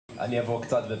אני אעבור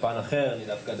קצת בפן אחר, אני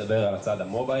דווקא אדבר על הצד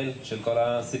המובייל של כל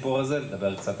הסיפור הזה,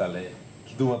 לדבר קצת על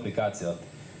קידום אפליקציות.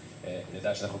 אני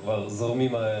יודע שאנחנו כבר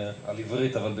זורמים על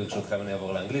עברית, אבל ברשותכם אני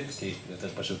אעבור לאנגלית, כי זה יותר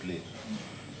פשוט לי.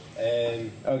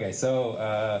 Okay, so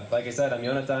like I said, I'm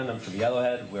Yonatan, I'm from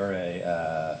YellowHead. We're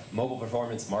a mobile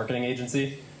performance marketing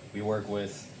agency. We work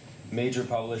with major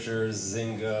publishers,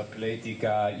 Zynga,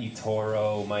 Playtika,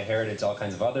 eToro, MyHeritage, all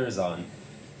kinds of others on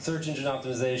search engine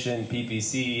optimization,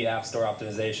 PPC, App Store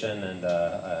optimization, and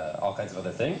all kinds of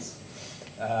other things.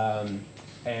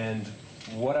 And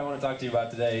what I want to talk to you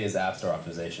about today is App Store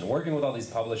optimization. Working with all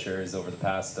these publishers over the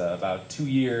past about 2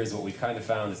 years, what we've kind of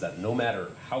found is that no matter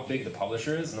how big the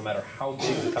publisher is, no matter how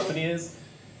big the company is,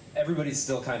 everybody's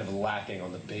still kind of lacking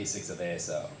on the basics of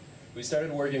ASO. We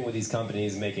started working with these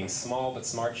companies, making small but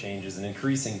smart changes and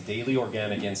increasing daily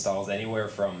organic installs anywhere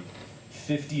from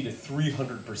 50 to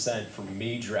 300% for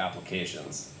major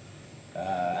applications.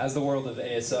 As the world of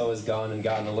ASO has gone and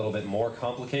gotten a little bit more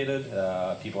complicated,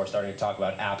 people are starting to talk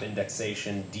about app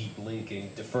indexation, deep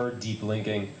linking, deferred deep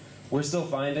linking. We're still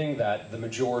finding that the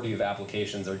majority of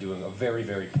applications are doing a very,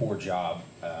 very poor job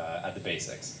at the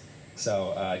basics. So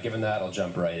given that, I'll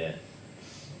jump right in.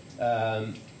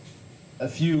 A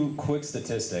few quick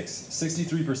statistics.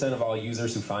 63% of all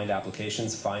users who find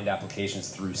applications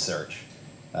through search.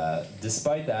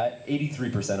 Despite that,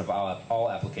 83% of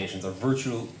all applications are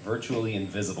virtually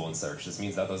invisible in search. This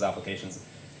means that those applications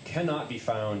cannot be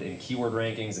found in keyword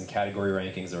rankings and category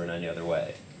rankings or in any other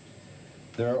way.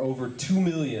 There are over 2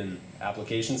 million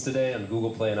applications today on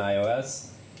Google Play and iOS,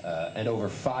 and over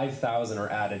 5,000 are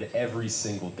added every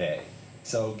single day.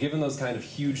 So given those kind of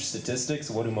huge statistics,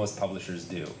 what do most publishers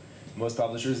do? Most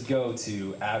publishers go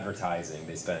to advertising.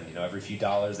 They spend, every few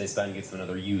dollars they spend gets them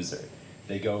another user.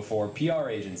 They go for PR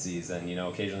agencies, and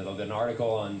occasionally they'll get an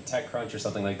article on TechCrunch or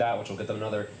something like that, which will get them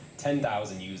another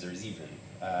 10,000 users even.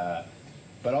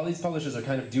 But all these publishers are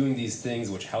kind of doing these things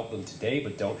which help them today,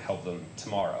 but don't help them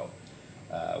tomorrow.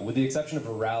 With the exception of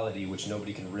virality, which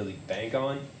nobody can really bank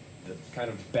on, the kind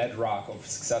of bedrock of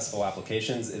successful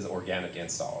applications is organic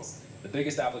installs. The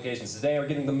biggest applications today are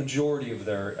getting the majority of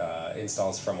their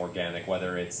installs from organic,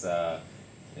 whether it's,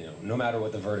 no matter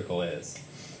what the vertical is.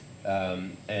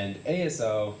 And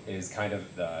ASO is kind of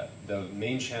the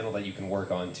main channel that you can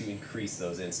work on to increase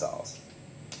those installs.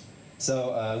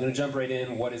 So I'm going to jump right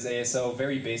in. What is ASO?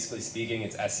 Very basically speaking,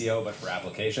 it's SEO, but for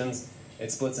applications.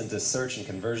 It splits into search and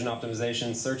conversion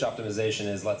optimization. Search optimization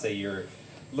is, let's say you're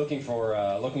looking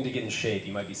to get in shape.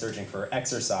 You might be searching for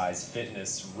exercise,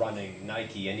 fitness, running,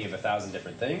 Nike, any of 1,000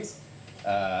 different things.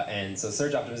 And so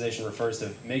search optimization refers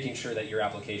to making sure that your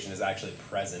application is actually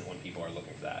present when people are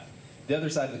looking for that. The other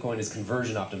side of the coin is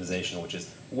conversion optimization, which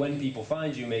is when people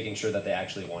find you, making sure that they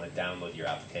actually want to download your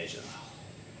application.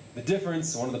 The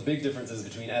difference, one of the big differences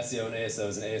between SEO and ASO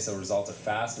is ASO results are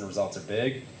fast and results are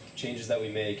big. Changes that we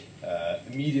make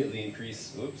immediately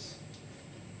increase, oops,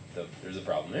 there's a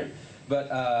problem there.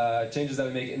 But changes that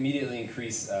we make immediately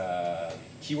increase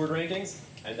keyword rankings,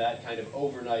 and that kind of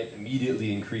overnight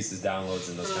immediately increases downloads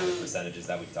in those kind of percentages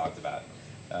that we've talked about.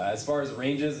 As far as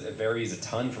ranges, it varies a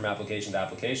ton from application to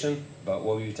application, but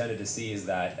what we've tended to see is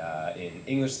that in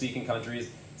English-speaking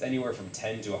countries, it's anywhere from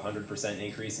 10 to 100%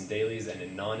 increase in dailies, and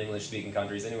in non-English-speaking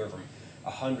countries, anywhere from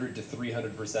 100 to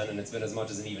 300%, and it's been as much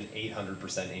as an even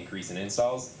 800% increase in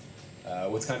installs.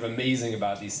 What's kind of amazing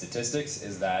about these statistics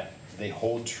is that they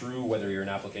hold true whether you're an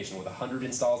application with 100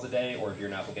 installs a day or if you're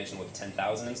an application with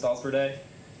 10,000 installs per day.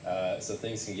 So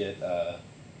things can get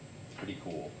pretty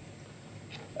cool.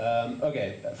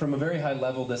 Okay, from a very high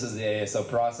level, this is the ASO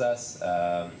process.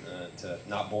 To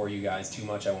not bore you guys too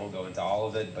much, I won't go into all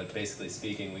of it, but basically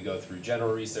speaking, we go through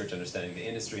general research, understanding the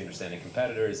industry, understanding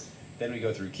competitors, then we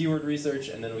go through keyword research,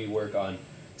 and then we work on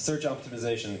search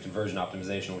optimization and conversion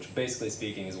optimization, which basically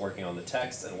speaking is working on the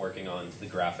text and working on the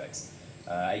graphics.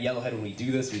 At YellowHead, when we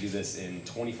do this in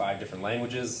 25 different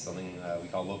languages, something we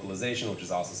call localization, which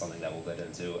is also something that we'll get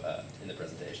into in the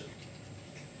presentation.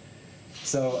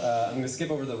 So I'm going to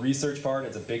skip over the research part.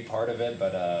 It's a big part of it,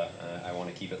 but I want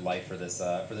to keep it light for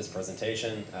this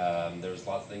presentation. There's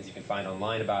lots of things you can find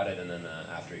online about it, and then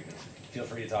after you can feel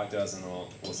free to talk to us, and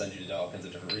we'll send you to all kinds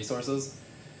of different resources.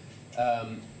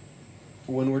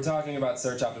 When we're talking about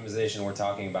search optimization, we're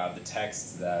talking about the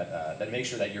texts that make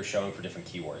sure that you're showing for different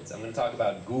keywords. I'm going to talk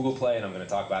about Google Play, and I'm going to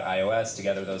talk about iOS.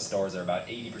 Together, those stores are about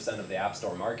 80% of the App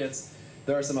Store markets.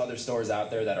 There are some other stores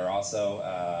out there that are also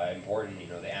important.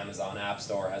 The Amazon App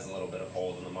Store has a little bit of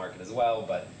hold in the market as well,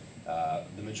 but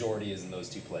the majority is in those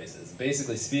two places.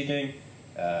 Basically speaking,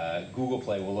 Google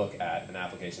Play will look at an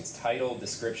application's title,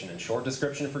 description, and short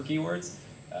description for keywords.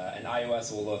 And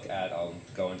iOS will look at, I'll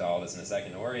go into all this in a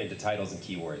second, don't worry, into titles and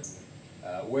keywords.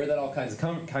 Where that all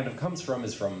kind of comes from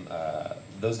is from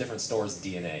those different stores'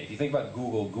 DNA. If you think about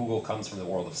Google, Google comes from the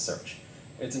world of search.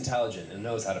 It's intelligent, it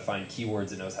knows how to find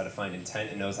keywords, it knows how to find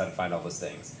intent, it knows how to find all those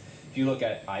things. If you look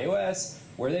at iOS,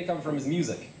 where they come from is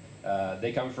music.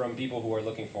 They come from people who are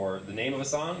looking for the name of a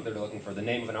song, they're looking for the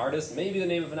name of an artist, maybe the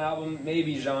name of an album,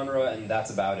 maybe genre, and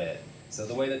that's about it. So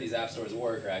the way that these app stores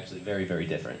work are actually very, very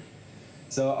different.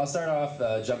 So I'll start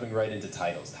off jumping right into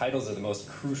titles. Titles are the most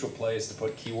crucial place to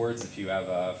put keywords if you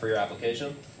have for your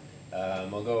application.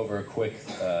 I'll go over a quick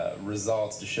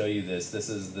results to show you this. This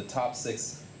is the top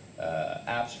 6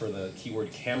 apps for the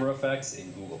keyword camera effects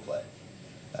in Google Play.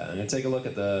 I'm going to take a look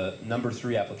at the number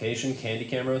 3 application, Candy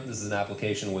Camera. This is an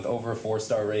application with over a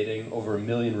 4-star rating, over 1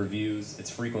 million reviews. It's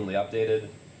frequently updated.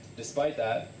 Despite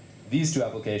that, these 2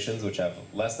 applications, which have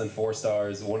less than 4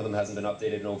 stars, one of them hasn't been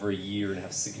updated in over a year and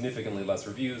have significantly less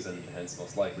reviews and hence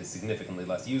most likely significantly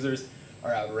less users,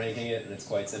 are outranking it, and it's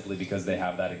quite simply because they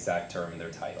have that exact term in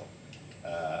their title.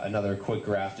 Another quick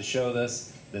graph to show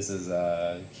this. This is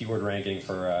keyword ranking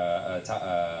for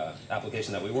an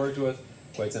application that we worked with.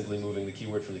 Quite simply moving the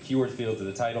keyword from the keyword field to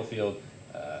the title field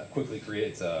quickly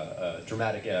creates a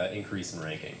dramatic increase in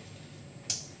ranking.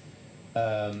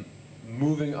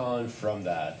 Moving on from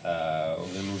that, we're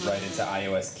going to move right into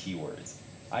iOS keywords.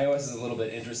 iOS is a little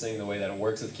bit interesting the way that it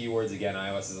works with keywords. Again,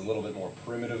 iOS is a little bit more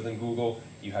primitive than Google.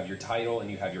 You have your title and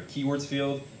you have your keywords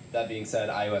field. That being said,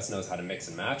 iOS knows how to mix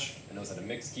and match. It knows how to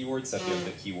mix keywords. So if you have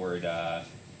the keyword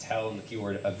tel and the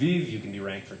keyword Aviv, you can be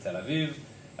ranked for Tel Aviv.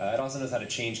 It also knows how to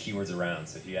change keywords around.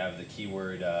 So if you have the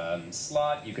keyword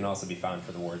slot, you can also be found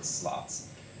for the word slots.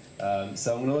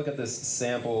 So I'm going to look at this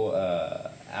sample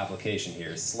application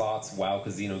here. Slots, WoW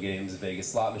Casino Games,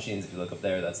 Vegas Slot Machines. If you look up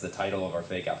there, that's the title of our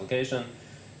fake application.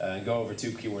 And go over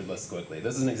 2 keyword lists quickly.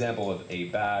 This is an example of a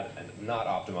bad and not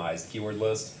optimized keyword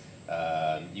list.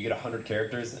 You get 100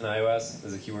 characters in iOS.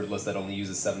 There's a keyword list that only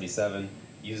uses 77,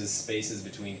 uses spaces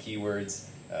between keywords,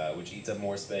 which eats up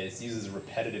more space, uses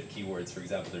repetitive keywords. For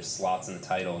example, there's slots in the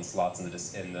title and slots in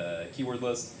the keyword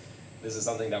list. This is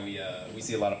something that we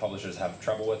see a lot of publishers have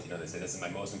trouble with. You know, they say, this is my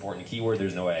most important keyword,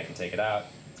 there's no way I can take it out.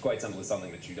 It's quite simply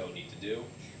something that you don't need to do.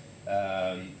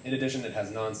 In addition, it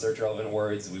has non-search relevant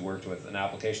words. We worked with an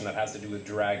application that has to do with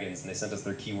dragons, and they sent us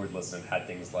their keyword list and had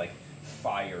things like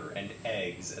fire and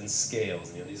eggs and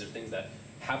scales. You know, these are things that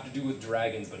have to do with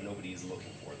dragons, but nobody is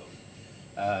looking for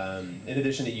them. In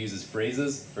addition, it uses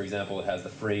phrases. For example, it has the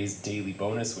phrase daily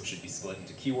bonus, which should be split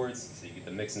into keywords. So you get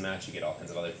the mix and match, you get all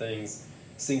kinds of other things.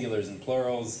 Singulars and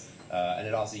plurals, and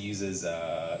it also uses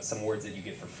some words that you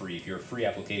get for free. If you're a free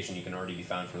application, you can already be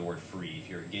found for the word free. If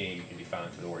you're a game, you can be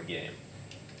found for the word game.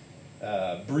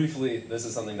 Briefly, this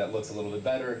is something that looks a little bit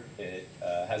better. It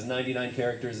has 99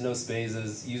 characters, no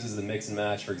spaces, uses the mix and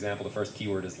match. For example, the first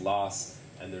keyword is Las,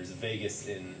 and there's Vegas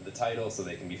in the title, so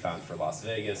they can be found for Las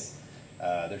Vegas.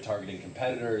 They're targeting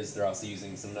competitors. They're also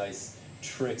using some nice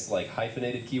tricks like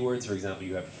hyphenated keywords. For example,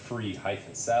 you have free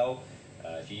hyphen sell.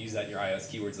 If you use that in your iOS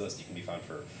keywords list, you can be found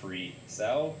for free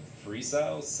sell,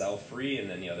 sell free, and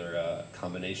any other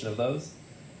combination of those.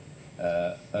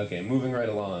 Okay, moving right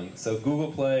along. So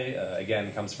Google Play,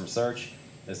 again, comes from search.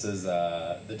 This is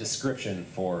the description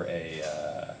for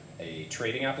a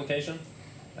trading application.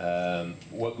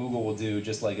 What Google will do,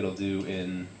 just like it'll do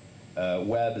in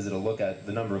web, is it'll look at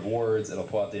the number of words, it'll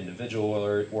pull out the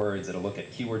individual words, it'll look at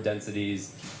keyword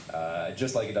densities,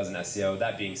 just like it does in SEO.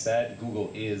 That being said, Google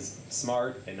is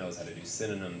smart. It knows how to do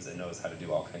synonyms. It knows how to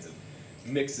do all kinds of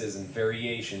mixes and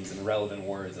variations and relevant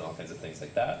words and all kinds of things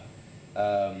like that.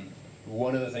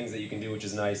 One of the things that you can do, which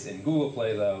is nice in Google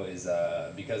Play, though, is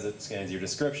because it scans your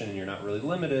description and you're not really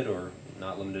limited, or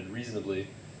not limited reasonably,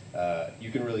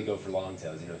 you can really go for long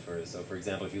tails. You know, so for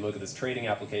example, if you look at this trading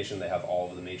application, they have all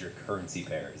of the major currency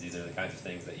pairs. These are the kinds of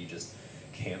things that you just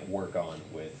can't work on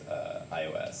with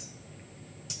iOS.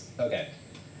 Okay,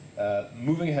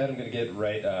 moving ahead, I'm going to get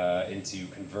right into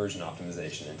conversion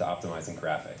optimization, into optimizing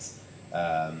graphics.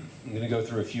 I'm going to go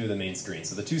through a few of the main screens.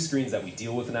 So the 2 screens that we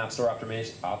deal with in App Store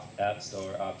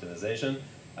optimization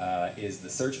is the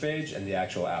search page and the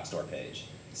actual App Store page.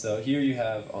 So here you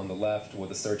have on the left what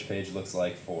the search page looks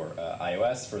like for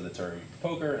iOS for the term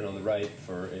poker, and on the right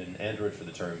in Android for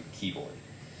the term keyboard.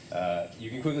 You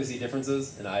can quickly see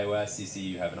differences. In iOS,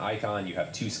 you have an icon, you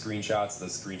have 2 screenshots.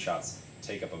 Those screenshots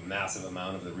take up a massive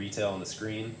amount of the retail on the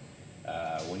screen.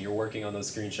 When you're working on those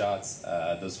screenshots,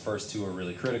 those first 2 are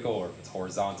really critical, or if it's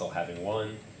horizontal, having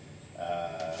 1.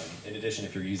 In addition,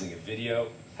 if you're using a video,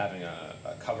 having a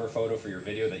cover photo for your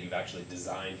video that you've actually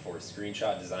designed for a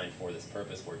screenshot, designed for this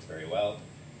purpose, works very well.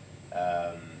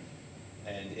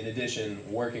 And in addition,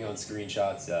 working on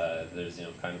screenshots, there's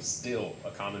kind of still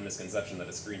a common misconception that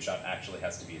a screenshot actually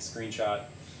has to be a screenshot.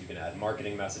 You can add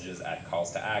marketing messages, add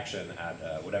calls to action,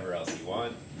 add whatever else you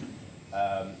want.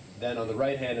 Then on the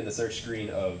right hand in the search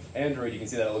screen of Android, you can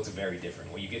see that it looks very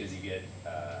different. What you get is you get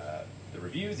the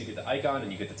reviews, you get the icon,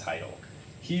 and you get the title.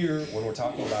 Here, when we're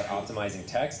talking about optimizing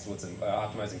text,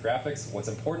 optimizing graphics, what's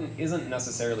important isn't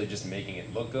necessarily just making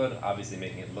it look good. Obviously,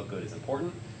 making it look good is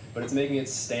important, but it's making it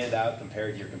stand out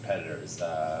compared to your competitors.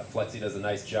 Flexi does a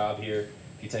nice job here.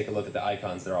 If you take a look at the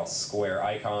icons, they're all square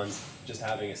icons. Just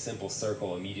having a simple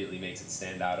circle immediately makes it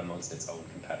stand out amongst its own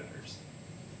competitors.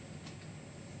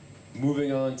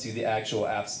 Moving on to the actual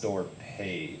App Store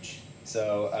page.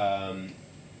 So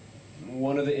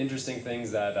one of the interesting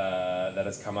things that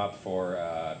has come up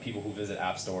for people who visit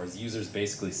app stores, users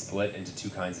basically split into two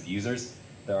kinds of users.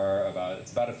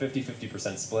 It's about a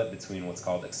 50-50% split between what's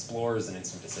called explorers and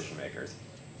instant decision makers.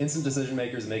 Instant decision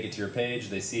makers make it to your page,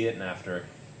 they see it, and after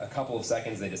a couple of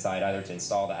seconds they decide either to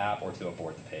install the app or to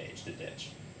abort the page, to ditch.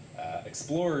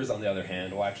 Explorers, on the other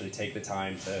hand, will actually take the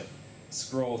time to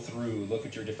scroll through, look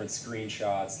at your different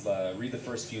screenshots, read the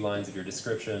first few lines of your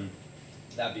description.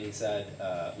 That being said,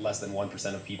 less than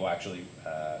 1% of people actually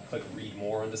click read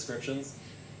more on descriptions.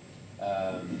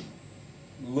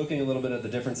 Looking a little bit at the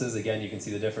differences, again, you can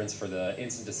see the difference for the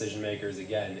instant decision makers.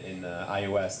 Again, in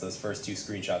iOS, those first two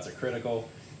screenshots are critical.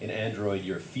 In Android,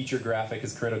 your feature graphic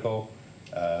is critical.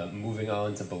 Moving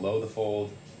on to below the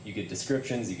fold, you get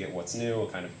descriptions, you get what's new, a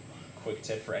kind of quick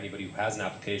tip for anybody who has an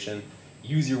application.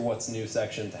 Use your what's new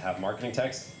section to have marketing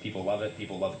text. People love it.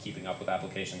 People love keeping up with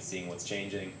applications, seeing what's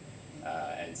changing.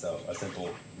 And so a simple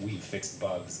 "we've fixed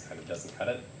bugs" kind of doesn't cut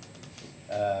it.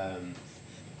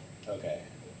 Okay,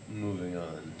 moving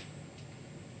on.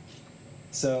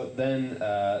 So then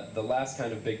the last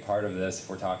kind of big part of this, if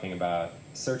we're talking about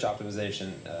search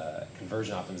optimization,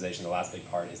 conversion optimization, the last big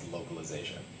part is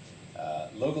localization.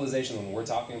 Localization, when we're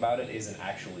talking about it, isn't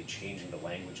actually changing the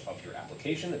language of your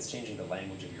application, it's changing the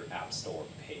language of your App Store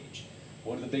page.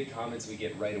 One of the big comments we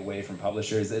get right away from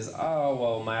publishers is, oh,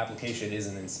 well, my application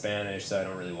isn't in Spanish, so I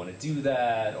don't really want to do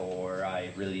that, or I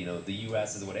really, the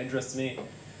US is what interests me.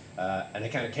 And I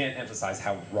kind of can't emphasize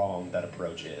how wrong that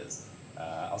approach is.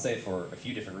 I'll say it for a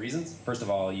few different reasons. First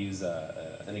of all, I'll use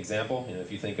an example.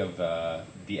 If you think of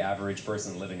the average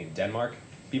person living in Denmark,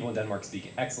 people in Denmark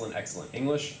speak excellent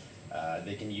English.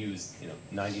 They can use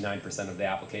 99% of the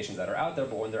applications that are out there,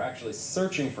 but when they're actually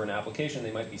searching for an application,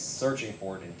 they might be searching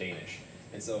for it in Danish.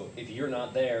 And so if you're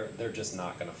not there, they're just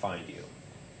not going to find you.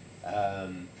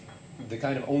 The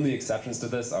kind of only exceptions to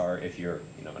this are if you're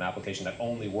an application that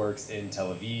only works in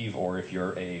Tel Aviv, or if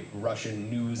you're a Russian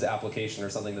news application or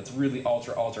something that's really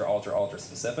ultra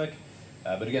specific.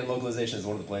 But again, localization is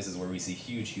one of the places where we see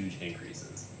huge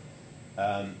increases.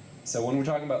 So when we're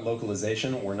talking about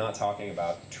localization, we're not talking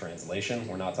about translation.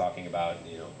 We're not talking about,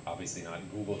 obviously not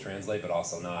Google Translate, but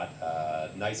also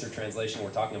not nicer translation. We're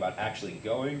talking about actually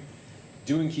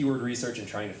doing keyword research and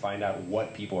trying to find out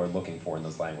what people are looking for in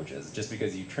those languages. Just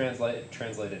because you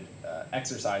translated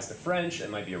exercise to French,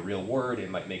 it might be a real word, it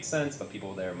might make sense, but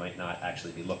people there might not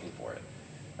actually be looking for it.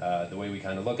 The way we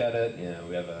kind of look at it,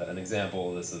 we have an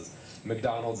example. This is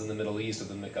McDonald's in the Middle East with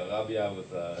the Mikarabia,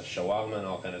 with shawarma and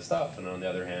all kind of stuff. And on the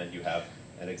other hand, you have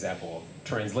an example of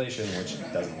translation, which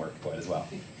doesn't work quite as well.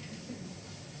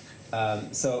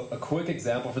 So a quick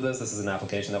example for this is an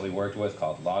application that we worked with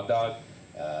called LogDog.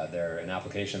 They're an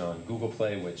application on Google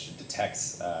Play which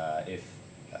detects if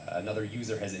another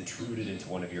user has intruded into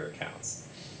one of your accounts.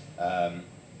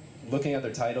 Looking at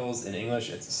their titles, in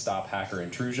English, it's Stop Hacker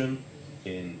Intrusion.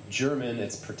 In German,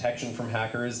 it's Protection from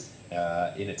Hackers.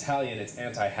 In Italian, it's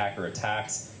Anti-Hacker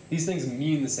Attacks. These things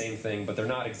mean the same thing, but they're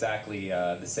not exactly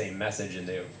the same message, and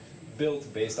they're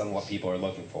built based on what people are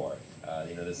looking for.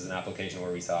 This is an application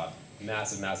where we saw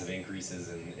massive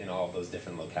increases in all of those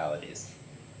different localities.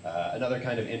 Another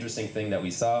kind of interesting thing that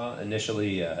we saw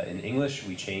initially in English,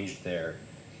 we changed their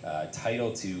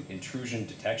title to Intrusion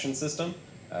Detection System.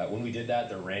 When we did that,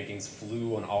 their rankings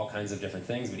flew on all kinds of different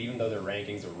things, but even though their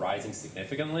rankings were rising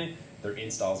significantly, their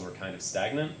installs were kind of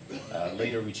stagnant.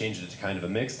 Later, we changed it to kind of a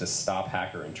mix to Stop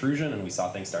Hacker Intrusion, and we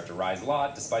saw things start to rise a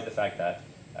lot, despite the fact that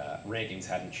rankings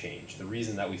hadn't changed. The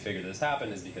reason that we figured this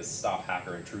happened is because Stop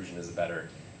Hacker Intrusion is a better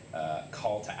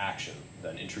call to action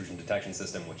than Intrusion Detection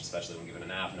System, which, especially when given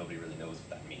an app, nobody really knows what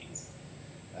that means.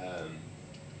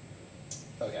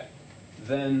 Okay.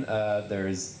 Then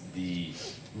there's the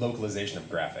localization of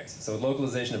graphics. So with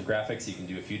localization of graphics, you can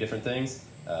do a few different things.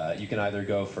 You can either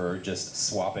go for just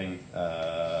swapping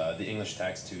the English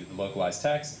text to the localized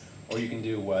text, or you can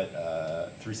do what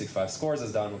 365 Scores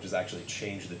has done, which is actually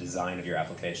change the design of your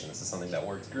application. This is something that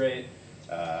works great.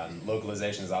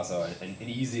 Localization is also an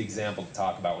easy example to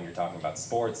talk about when you're talking about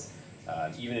sports.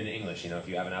 Even in English, if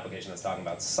you have an application that's talking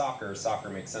about soccer, soccer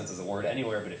makes sense as a word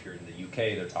anywhere, but if you're in the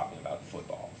UK, they're talking about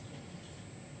football.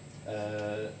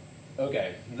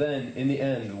 Okay, then in the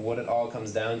end, what it all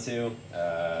comes down to,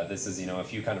 this is a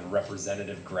few kind of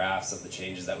representative graphs of the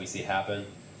changes that we see happen.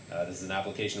 This is an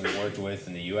application we worked with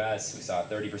in the US. We saw a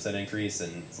 30% increase,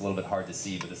 and it's a little bit hard to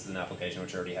see, but this is an application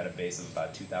which already had a base of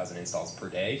about 2,000 installs per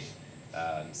day.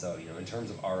 So in terms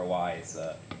of ROI, it's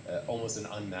almost an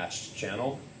unmatched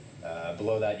channel.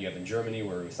 Below that, you have in Germany,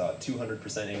 where we saw a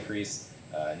 200% increase.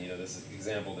 And this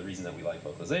example, the reason that we like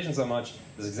localization so much,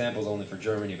 this example is only for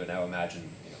Germany, but now imagine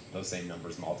those same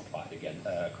numbers multiplied again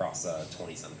across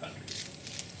 20-some countries.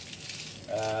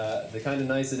 The kind of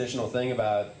nice additional thing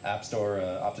about App Store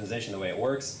optimization, the way it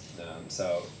works,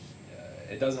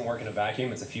 it doesn't work in a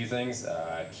vacuum. It's a few things.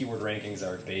 Keyword rankings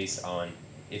are based on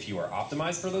if you are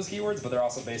optimized for those keywords, but they're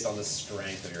also based on the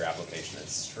strength of your application. The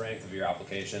strength of your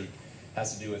application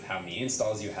has to do with how many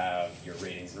installs you have, your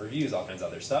ratings and reviews, all kinds of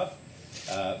other stuff.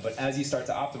 But as you start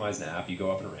to optimize an app, you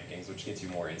go up in rankings, which gets you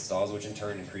more installs, which in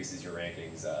turn increases your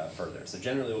rankings further. So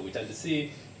generally what we tend to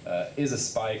see is a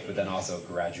spike, but then also a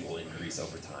gradual increase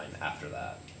over time after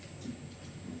that.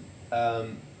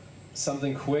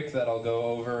 Something quick that I'll go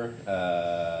over,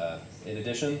 in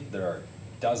addition, there are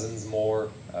dozens more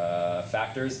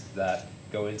factors that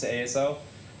go into ASO.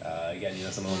 Again,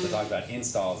 someone wants to talk about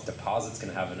installs, deposits can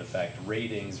have an effect,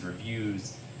 ratings,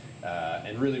 reviews,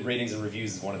 and really ratings and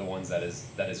reviews is one of the ones that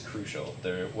is crucial.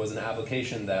 There was an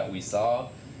application that we saw,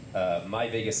 My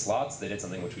Vegas Slots. They did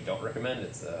something which we don't recommend.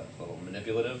 It's a little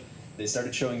manipulative. They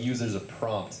started showing users a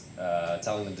prompt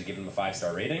telling them to give them a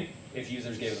 5-star rating. If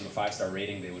users gave them a 5-star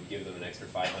rating, they would give them an extra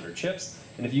 500 chips.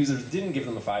 And if users didn't give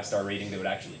them a 5-star rating, they would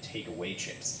actually take away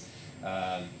chips.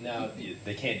 Now,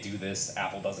 they can't do this.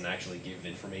 Apple doesn't actually give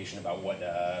information about what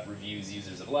reviews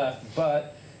users have left,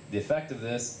 but the effect of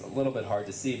this, a little bit hard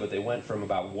to see, but they went from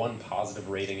about 1 positive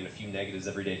rating and a few negatives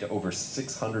every day to over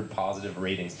 600 positive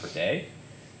ratings per day.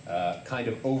 Kind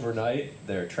of overnight,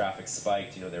 their traffic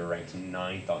spiked. They were ranked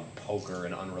 9th on poker,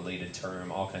 an unrelated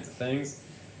term, all kinds of things.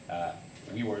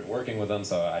 We weren't working with them,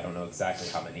 so I don't know exactly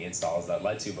how many installs that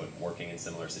led to, but working in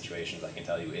similar situations, I can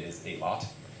tell you it is a lot.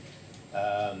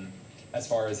 As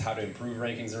far as how to improve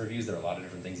rankings and reviews, there are a lot of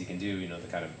different things you can do. The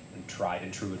kind of tried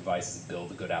and true advice is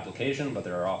build a good application, but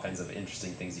there are all kinds of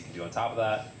interesting things you can do on top of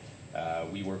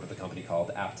that. We work with a company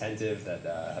called Apptentive that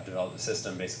have developed a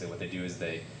system. Basically what they do is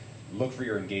they look for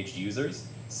your engaged users,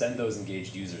 send those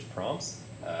engaged users prompts,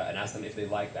 and ask them if they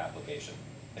like the application.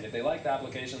 And if they like the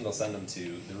application, they'll send them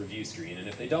to the review screen. And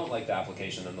if they don't like the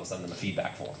application, then they'll send them a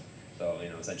feedback form. So,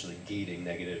 essentially gating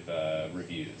negative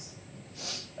reviews.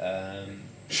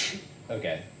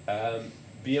 Okay.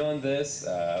 Beyond this,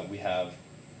 we have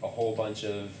a whole bunch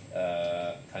of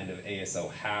kind of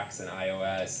ASO hacks in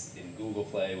iOS, in Google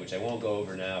Play, which I won't go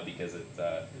over now because it's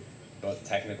both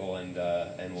technical and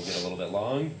will get a little bit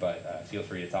long, but feel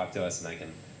free to talk to us and I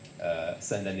can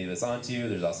send any of this on to you.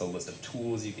 There's also a list of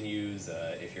tools you can use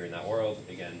if you're in that world.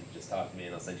 Again, just talk to me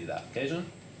and I'll send you the application.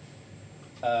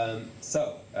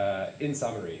 In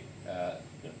summary,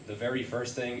 the very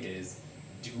first thing is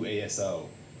do ASO.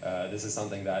 This is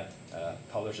something that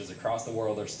publishers across the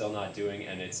world are still not doing,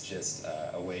 and it's just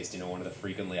a waste. One of the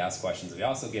frequently asked questions we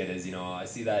also get is, I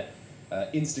see that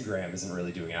Instagram isn't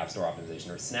really doing App Store optimization,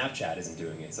 or Snapchat isn't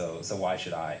doing it, so why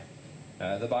should I?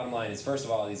 The bottom line is, first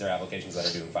of all, these are applications that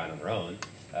are doing fine on their own,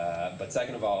 but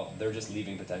second of all, they're just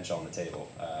leaving potential on the table.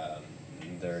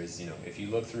 There's, if you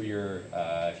look through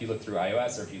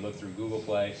iOS or if you look through Google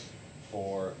Play,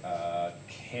 for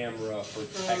camera, for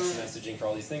text messaging, for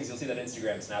all these things, you'll see that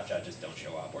Instagram and Snapchat just don't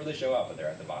show up. Or they show up, but they're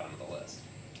at the bottom of the list.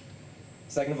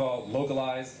 Second of all,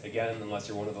 localize. Again, unless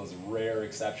you're one of those rare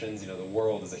exceptions, the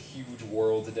world is a huge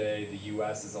world today. The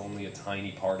US is only a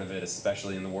tiny part of it,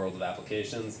 especially in the world of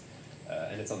applications.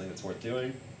 And it's something that's worth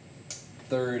doing.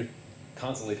 Third,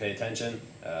 constantly pay attention.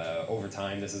 Over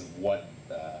time, this is what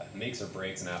makes or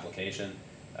breaks an application.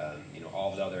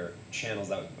 All the other channels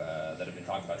that have been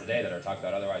talked about today, that are talked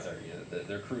about otherwise, are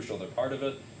they're crucial, they're part of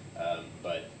it,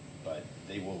 but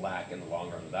they will lack in the long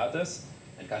run without this.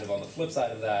 And kind of on the flip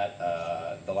side of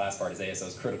that, the last part is ASO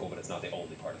is critical, but it's not the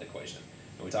only part of the equation.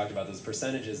 And we talked about those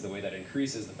percentages, the way that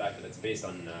increases, the fact that it's based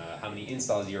on how many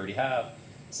installs you already have.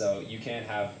 So you can't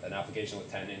have an application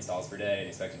with 10 installs per day and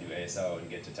expect to do ASO and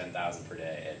get to 10,000 per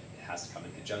day. It has to come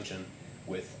in conjunction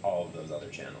with all of those other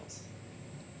channels.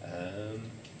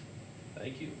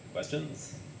 Thank you.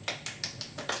 Questions?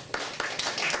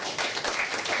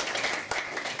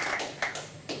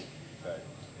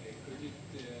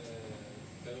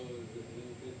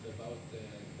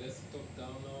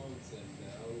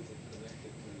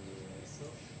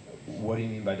 What do you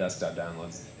mean by desktop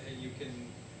downloads? You can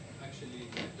actually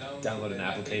download an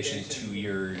application to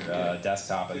your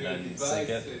desktop and then sync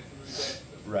it.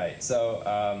 Right. So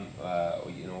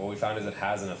what we found is it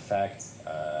has an effect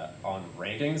on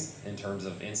rankings in terms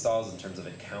of installs, in terms of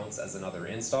it counts as another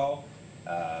install.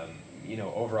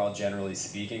 Overall, generally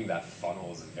speaking, that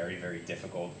funnel is very, very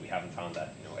difficult. We haven't found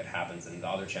that it happens in the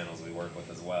other channels we work with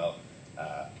as well.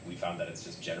 We found that it's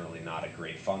just generally not a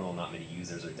great funnel. Not many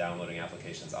users are downloading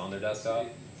applications on their desktop.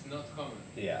 It's not common.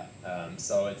 Yeah.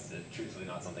 So it's truthfully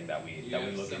not something that we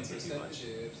look into too much. Do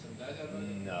you have some data about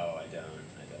it? No, I don't.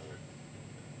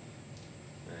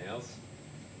 Anything else?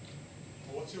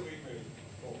 What's your email?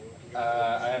 I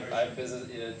have business.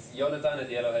 It's Yonatan at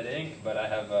YellowHead Inc. But I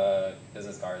have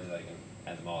business cards that I can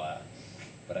add them all out.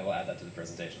 But I will add that to the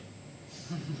presentation.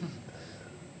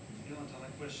 Yonatan, a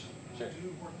question. Sure. Do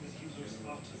you work with users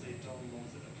after they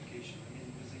download the application? I mean,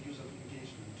 with the user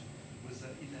engagement, with the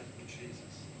in-app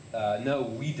purchases? No,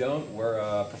 we don't. We're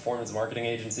a performance marketing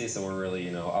agency, so we're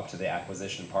really, up to the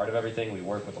acquisition part of everything. We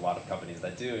work with a lot of companies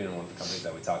that do. One of the companies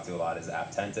that we talk to a lot is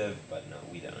Apptentive, but no,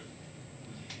 we don't.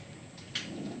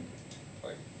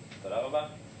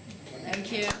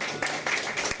 Thank you.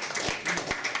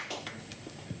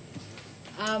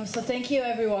 So thank you,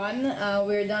 everyone.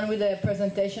 We're done with the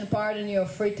presentation part, and you're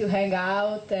free to hang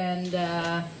out and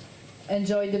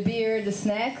enjoy the beer, the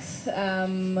snacks,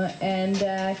 and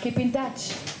keep in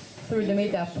touch through the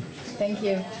meetup. Thank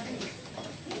you.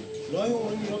 לא היו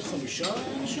אמורים להיות 5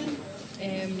 אנשים?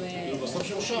 בסוף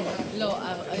של שמה. לא,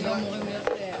 היו אמורים להיות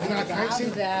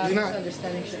 4, וזה היה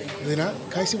misunderstanding שלי. Lina,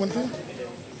 can I see one thing?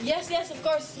 Yes, of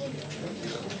course.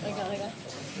 רגע.